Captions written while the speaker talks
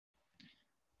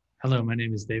Hello, my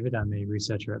name is David. I'm a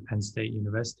researcher at Penn State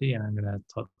University, and I'm going to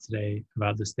talk today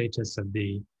about the status of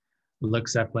the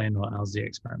LUX-ZEPLIN or LZ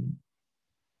experiment.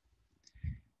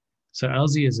 So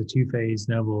LZ is a two-phase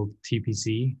noble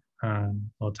TPC,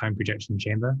 or time projection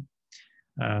chamber.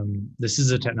 This is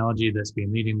a technology that's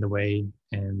been leading the way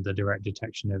in the direct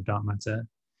detection of dark matter.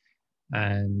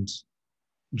 And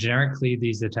generically,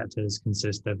 these detectors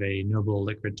consist of a noble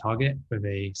liquid target with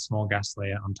a small gas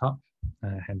layer on top,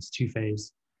 hence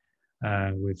two-phase.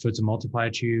 With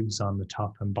photomultiplier tubes on the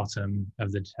top and bottom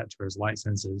of the detector as light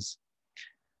sensors.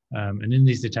 And in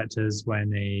these detectors,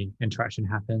 when an interaction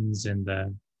happens in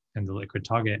the liquid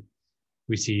target,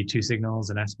 we see two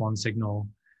signals, an S1 signal,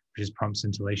 which is prompt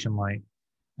scintillation light,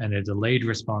 and a delayed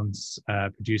response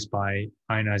produced by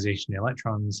ionization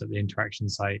electrons at the interaction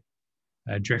site,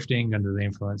 drifting under the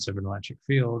influence of an electric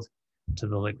field to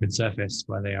the liquid surface,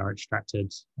 where they are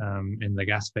extracted in the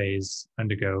gas phase,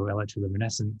 undergo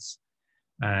electroluminescence,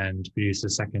 and produce a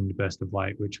second burst of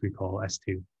light, which we call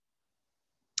S2.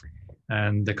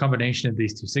 And the combination of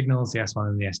these two signals, the S1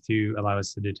 and the S2, allow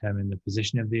us to determine the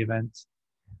position of the event,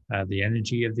 the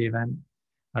energy of the event,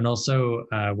 and also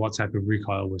what type of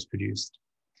recoil was produced.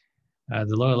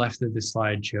 The lower left of this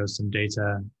slide shows some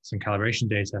data, some calibration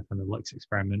data from the LUX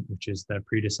experiment, which is the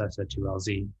predecessor to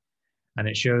LZ. And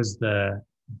it shows the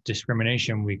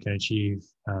discrimination we can achieve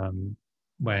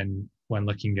when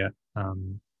looking at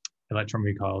electron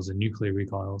recoils and nuclear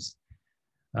recoils.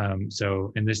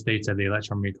 So in this data, the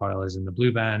electron recoil is in the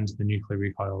blue band, the nuclear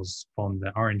recoils form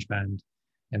the orange band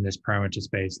in this parameter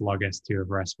space log S2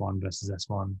 over S1 versus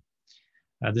S1.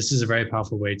 This is a very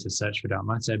powerful way to search for dark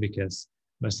matter because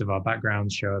most of our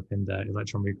backgrounds show up in the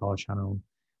electron recoil channel,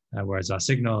 whereas our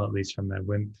signal, at least from the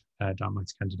WIMP dark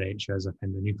matter candidate, shows up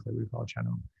in the nuclear recoil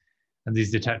channel. And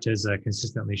these detectors are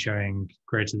consistently showing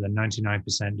greater than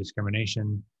 99%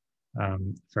 discrimination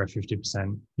for a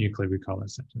 50% nuclear recoil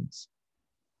acceptance.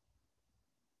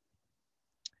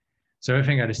 So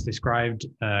everything I just described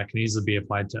can easily be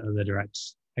applied to other direct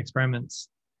experiments,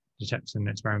 detection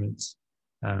experiments,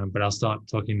 but I'll start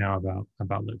talking now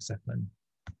about LUX-ZEPLIN.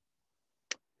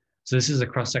 So this is a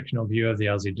cross-sectional view of the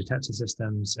LZ detector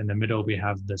systems. In the middle, we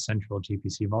have the central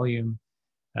TPC volume.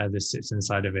 This sits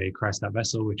inside of a cryostat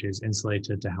vessel, which is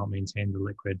insulated to help maintain the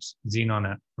liquid xenon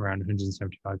at around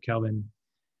 175 Kelvin.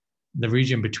 The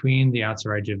region between the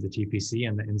outer edge of the TPC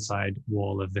and the inside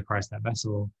wall of the cryostat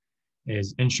vessel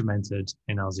is instrumented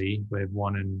in LZ with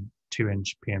 1 and 2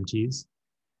 inch PMTs.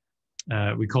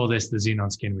 We call this the xenon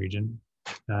skin region.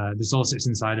 This all sits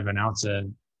inside of an outer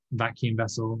vacuum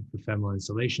vessel for thermal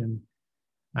insulation.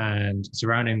 And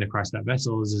surrounding the cryostat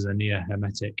vessels is a near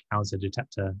hermetic outer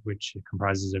detector, which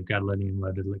comprises of gadolinium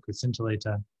loaded liquid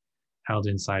scintillator held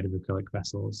inside of acrylic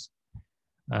vessels.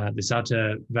 This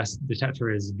outer detector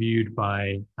is viewed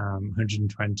by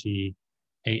 128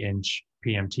 inch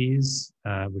PMTs,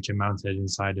 which are mounted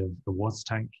inside of the water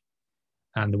tank.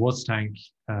 And the water tank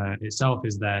itself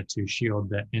is there to shield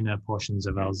the inner portions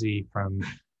of LZ from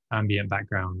ambient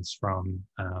backgrounds, from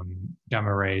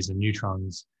gamma rays and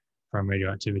neutrons, from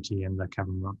radioactivity in the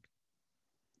cavern rock.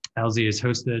 LZ is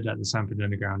hosted at the Sanford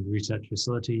Underground Research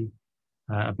Facility,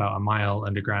 about a mile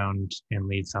underground in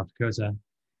Leeds, South Dakota.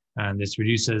 And this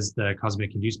reduces the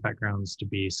cosmic induced backgrounds to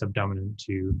be subdominant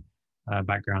to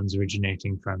backgrounds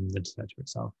originating from the detector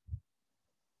itself.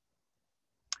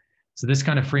 So this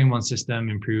kind of 3-in-1 system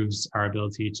improves our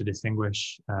ability to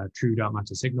distinguish true dark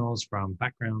matter signals from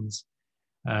backgrounds.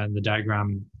 The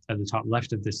diagram at the top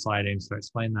left of this slide aims to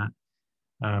explain that.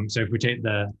 So if we take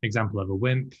the example of a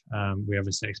WIMP, we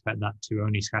obviously expect that to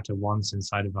only scatter once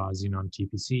inside of our xenon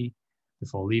TPC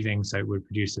before leaving, so it would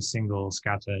produce a single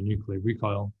scatter nuclear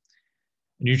recoil.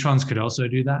 Neutrons could also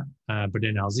do that, but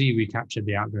in LZ, we captured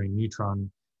the outgoing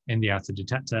neutron in the outer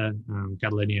detector.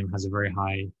 Gadolinium has a very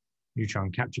high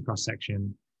neutron capture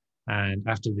cross-section, and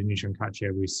after the neutron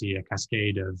capture, we see a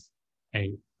cascade of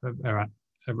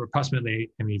approximately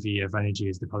 8 MeV of energy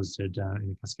is deposited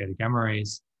in a cascade of gamma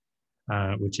rays,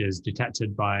 which is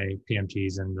detected by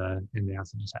PMTs in the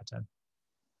outer detector.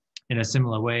 In a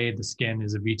similar way, the skin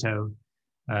is a veto.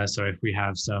 So if we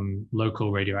have some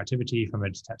local radioactivity from a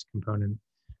detector component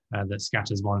that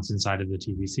scatters once inside of the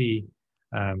TPC,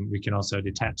 we can also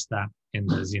detect that in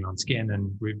the xenon skin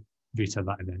and veto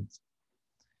that event.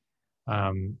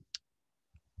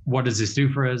 What does this do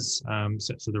for us?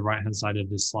 So the right-hand side of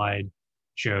this slide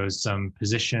shows some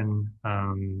position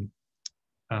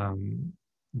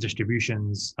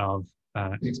distributions of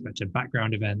expected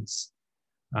background events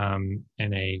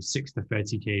in a 6 to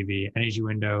 30 keV energy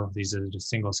window. These are just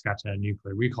single scatter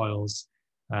nuclear recoils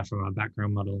from our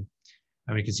background model.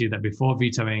 And we can see that before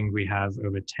vetoing, we have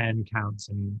over 10 counts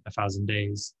in 1,000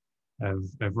 days of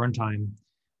runtime,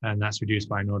 and that's reduced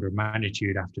by an order of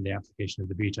magnitude after the application of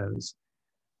the vetoes.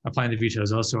 Applying the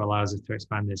vetoes also allows us to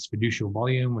expand this fiducial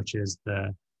volume, which is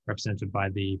represented by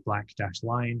the black dashed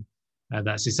line.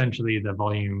 That's essentially the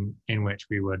volume in which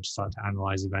we would start to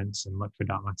analyze events and look for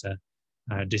dark matter,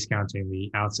 discounting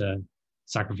the outer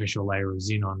sacrificial layer of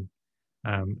xenon.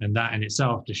 And that in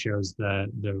itself just shows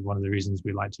one of the reasons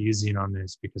we like to use xenon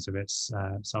is because of its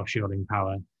self-shielding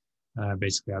power,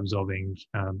 basically absorbing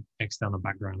external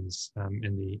backgrounds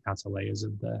in the outer layers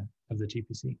of the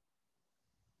TPC.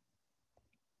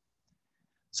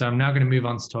 So I'm now going to move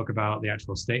on to talk about the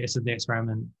actual status of the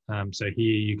experiment. So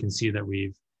here you can see that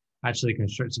we've actually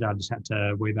constructed our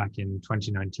detector way back in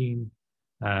 2019.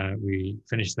 We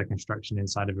finished the construction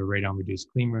inside of a radon-reduced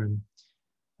clean room.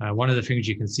 One of the things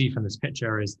you can see from this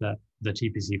picture is that the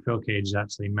TPC field cage is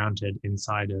actually mounted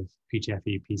inside of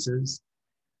PTFE pieces.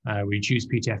 We choose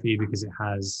PTFE because it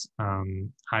has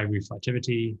high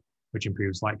reflectivity, which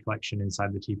improves light collection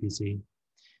inside the TPC.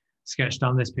 Sketched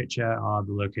on this picture are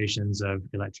the locations of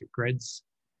electric grids,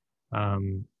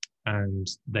 and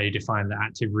they define the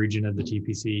active region of the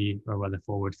TPC or where the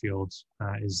forward field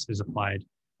is applied,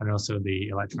 and also the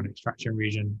electron extraction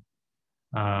region.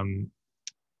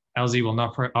 LZ will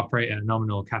not operate at a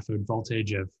nominal cathode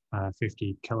voltage of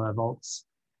 50 kilovolts,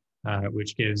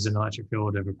 which gives an electric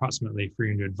field of approximately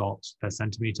 300 volts per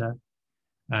centimeter.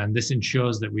 And this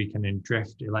ensures that we can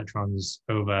drift electrons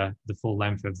over the full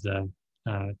length of the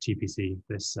TPC,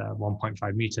 this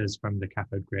 1.5 meters from the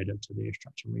cathode grid up to the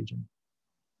extraction region.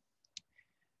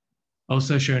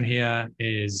 Also shown here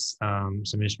is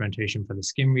some instrumentation for the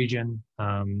skim region.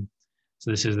 So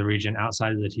this is the region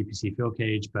outside of the TPC field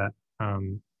cage, but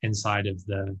inside of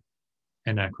the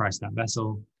inner cryostat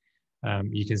vessel.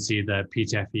 You can see the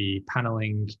PTFE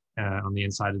paneling on the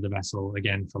inside of the vessel,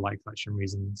 again, for light collection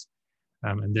reasons.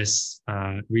 And this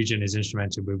region is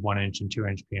instrumented with 1-inch and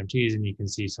 2-inch PMTs, and you can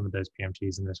see some of those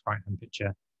PMTs in this right-hand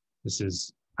picture. This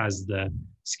is as the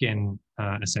skin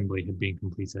assembly had been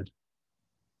completed.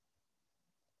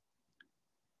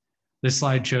 This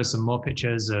slide shows some more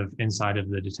pictures of inside of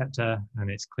the detector and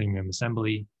its clean room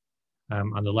assembly.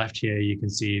 On the left here, you can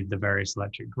see the various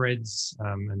electric grids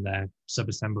and their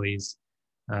sub-assemblies.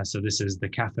 So this is the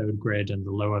cathode grid and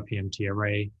the lower PMT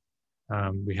array.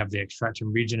 We have the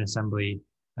extraction region assembly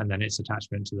and then its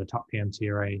attachment to the top PMT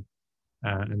array.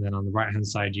 And then on the right-hand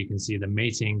side, you can see the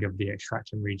mating of the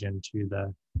extraction region to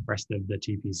the rest of the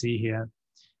TPC here.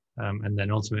 And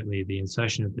then ultimately the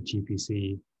insertion of the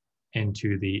TPC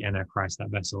into the inner cryostat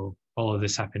vessel. All of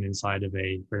this happened inside of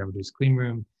a radon-reduced clean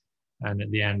room. And at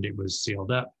the end, it was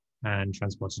sealed up and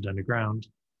transported underground.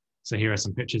 So here are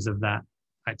some pictures of that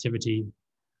activity.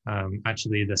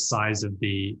 Actually, the size of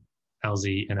the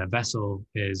LZ in a vessel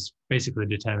is basically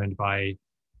determined by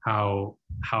how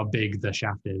big the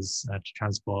shaft is to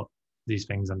transport these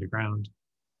things underground.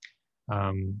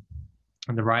 On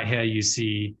the right here, you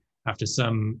see after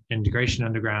some integration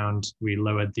underground, we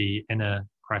lowered the inner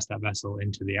cryostat vessel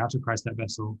into the outer cryostat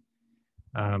vessel.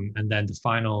 And then the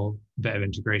final bit of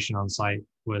integration on site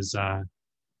was the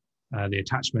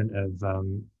attachment of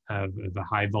a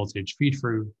high voltage feed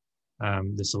through.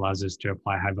 This allows us to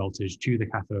apply high voltage to the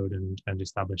cathode and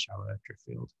establish our drift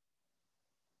field.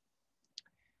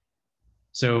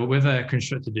 So with a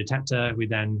constructed detector, we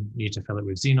then need to fill it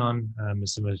with xenon.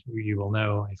 As some of you will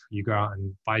know, if you go out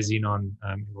and buy xenon,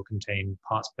 it will contain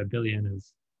parts per billion of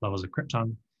levels of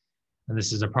krypton. And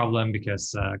this is a problem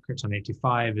because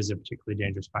krypton-85 is a particularly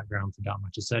dangerous background for dark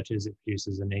matter searches. It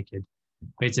produces a naked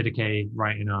beta decay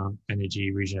right in our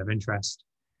energy region of interest.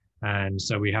 And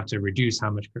so we have to reduce how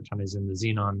much krypton is in the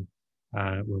xenon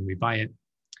when we buy it.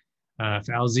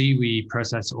 For LZ, we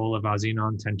process all of our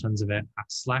xenon, 10 tons of it, at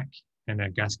SLAC in a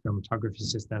gas chromatography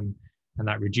system. And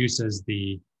that reduces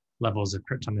the levels of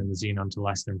krypton in the xenon to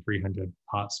less than 300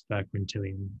 parts per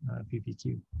quintillion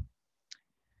ppq.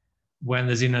 When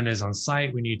the xenon is on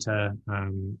site, we need to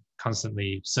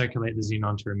constantly circulate the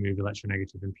xenon to remove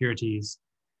electronegative impurities.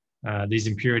 These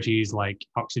impurities, like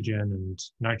oxygen and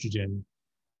nitrogen,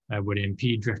 would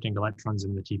impede drifting electrons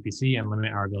in the TPC and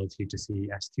limit our ability to see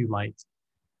S2 light.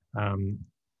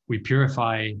 We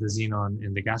purify the xenon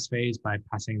in the gas phase by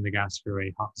passing the gas through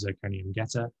a hot zirconium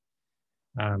getter.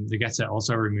 The getter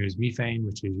also removes methane,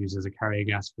 which is used as a carrier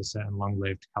gas for certain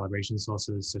long-lived calibration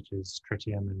sources, such as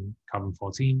tritium and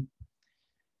carbon-14.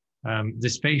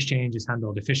 This phase change is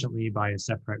handled efficiently by a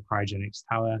separate cryogenics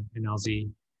tower in LZ,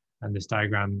 and this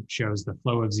diagram shows the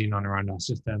flow of xenon around our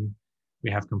system.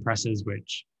 We have compressors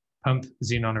which pump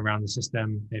xenon around the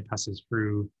system. It passes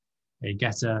through a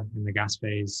getter in the gas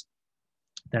phase,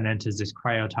 then enters this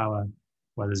cryo tower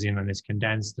where the xenon is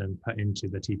condensed and put into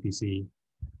the TPC.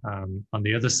 On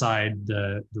the other side,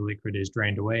 the liquid is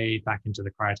drained away back into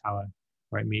the cryo tower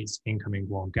where it meets incoming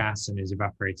warm gas and is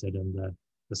evaporated, and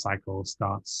the cycle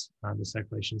starts, the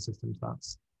circulation system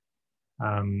starts.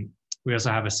 We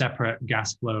also have a separate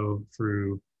gas flow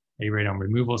through a radon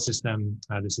removal system.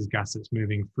 This is gas that's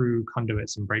moving through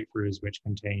conduits and breakthroughs, which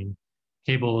contain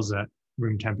cables at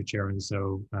room temperature, and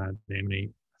so they emanate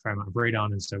a fair amount of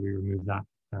radon, and so we remove that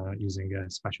using a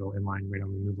special inline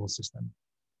radon removal system.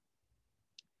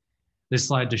 This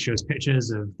slide just shows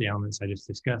pictures of the elements I just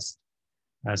discussed.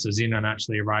 So xenon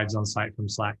actually arrives on site from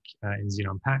SLAC in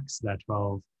xenon packs. There are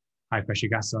 12 high-pressure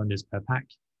gas cylinders per pack.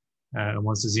 And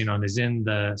once the xenon is in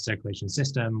the circulation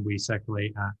system, we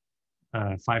circulate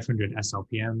at 500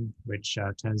 SLPM, which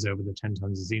turns over the 10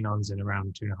 tons of xenons in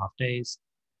around 2.5 days.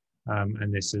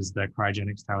 And this is the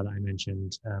cryogenics tower that I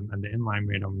mentioned, and the inline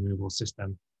radon removal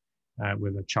system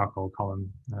with a charcoal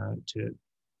column to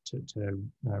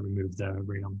remove the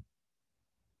radon.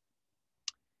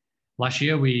 Last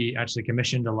year, we actually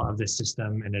commissioned a lot of this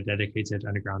system in a dedicated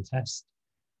underground test.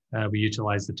 We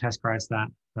utilized the test cryostat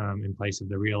in place of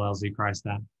the real LZ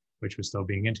cryostat, which was still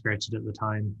being integrated at the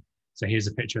time. So here's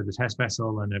a picture of the test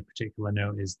vessel, and a particular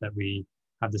note is that we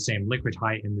have the same liquid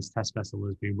height in this test vessel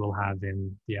as we will have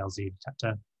in the LZ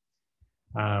detector.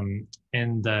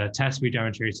 In the test, we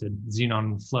demonstrated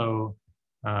xenon flow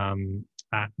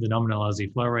at the nominal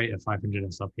LZ flow rate of 500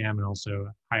 SLPM and also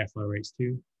higher flow rates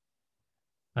too.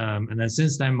 And then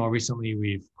since then, more recently,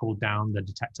 we've cooled down the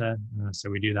detector. So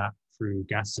we do that through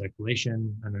gas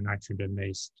circulation and a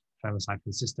nitrogen-based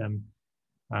thermosiphon system.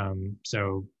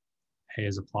 So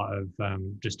here's a plot of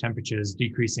just temperatures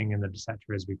decreasing in the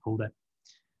detector as we cooled it.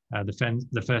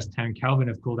 The first 10 Kelvin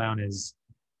of cool down is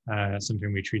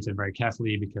something we treated very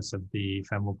carefully because of the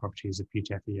thermal properties of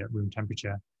PTFE at room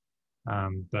temperature.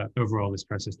 But overall, this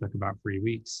process took about 3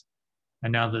 weeks.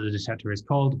 And now that the detector is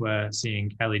cold, we're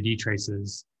seeing LED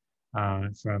traces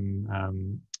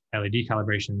from LED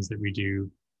calibrations that we do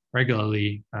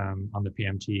regularly on the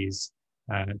PMTs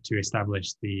to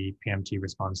establish the PMT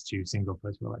response to single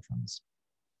photoelectrons.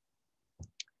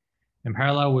 In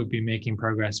parallel, we've been making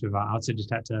progress with our outer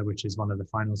detector, which is one of the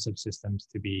final subsystems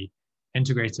to be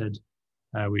integrated.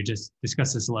 We just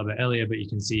discussed this a little bit earlier, but you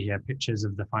can see here pictures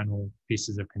of the final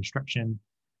pieces of construction.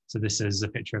 So this is a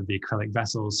picture of the acrylic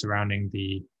vessels surrounding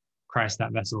the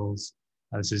cryostat vessels.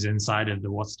 This is inside of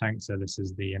the water tank. So this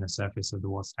is the inner surface of the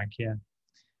water tank here.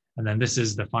 And then this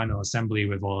is the final assembly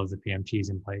with all of the PMTs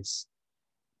in place.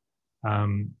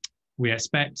 We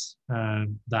expect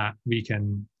that we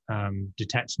can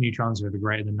detect neutrons with a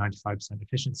greater than 95%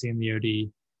 efficiency in the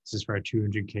OD. This is for a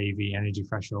 200 keV energy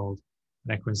threshold,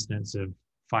 an coincidence of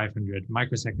 500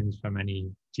 microseconds from any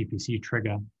TPC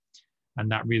trigger. And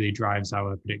that really drives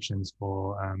our predictions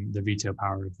for the veto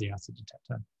power of the acid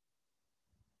detector.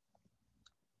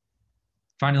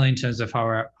 Finally, in terms of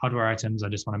hardware items, I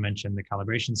just want to mention the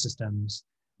calibration systems,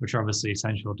 which are obviously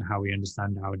essential to how we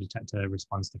understand how a detector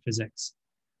responds to physics.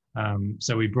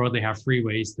 So we broadly have 3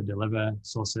 ways to deliver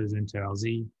sources into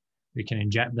LZ. We can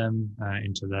inject them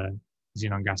into the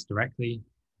xenon gas directly.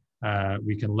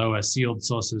 We can lower sealed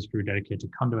sources through dedicated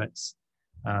conduits.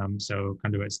 So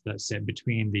conduits that sit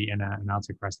between the inner and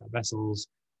outer cryostat vessels,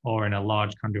 or in a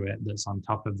large conduit that's on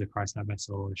top of the cryostat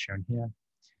vessel as shown here.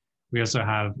 We also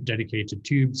have dedicated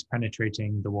tubes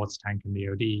penetrating the water tank and the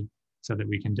OD so that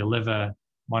we can deliver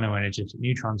monoenergetic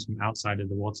neutrons from outside of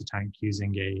the water tank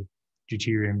using a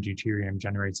deuterium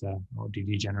generator, or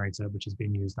DD generator, which has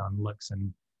been used on LUX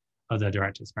and other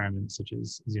direct experiments such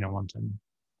as Xenonwanton.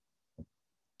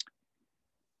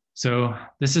 So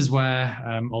this is where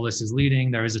all this is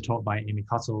leading. There is a talk by Amy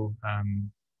Cottle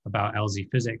about LZ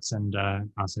physics and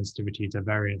our sensitivity to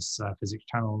various physics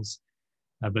channels.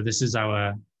 But this is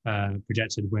our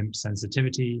projected WIMP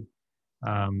sensitivity,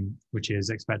 which is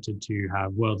expected to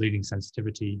have world-leading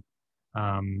sensitivity,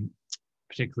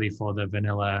 particularly for the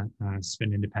vanilla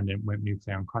spin-independent WIMP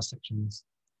nucleon cross-sections.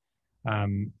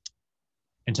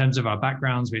 In terms of our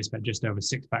backgrounds, we expect just over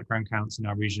 6 background counts in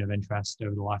our region of interest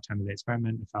over the lifetime of the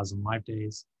experiment, 1,000 live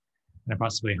days, and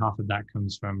approximately half of that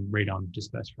comes from radon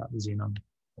dispersed throughout the xenon.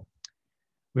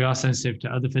 We are sensitive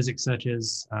to other physics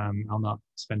searches. I'll not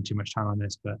spend too much time on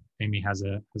this, but Amy has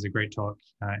a great talk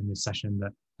in this session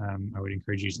that I would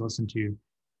encourage you to listen to.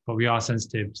 But we are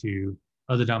sensitive to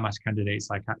other dark matter candidates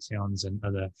like axions and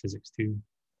other physics too.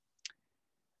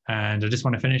 And I just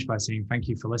want to finish by saying thank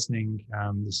you for listening.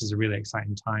 This is a really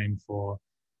exciting time for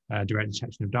direct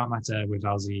detection of dark matter with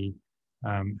LZ,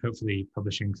 hopefully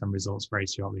publishing some results very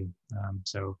shortly.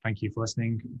 So thank you for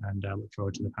listening, and look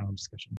forward to the panel discussion.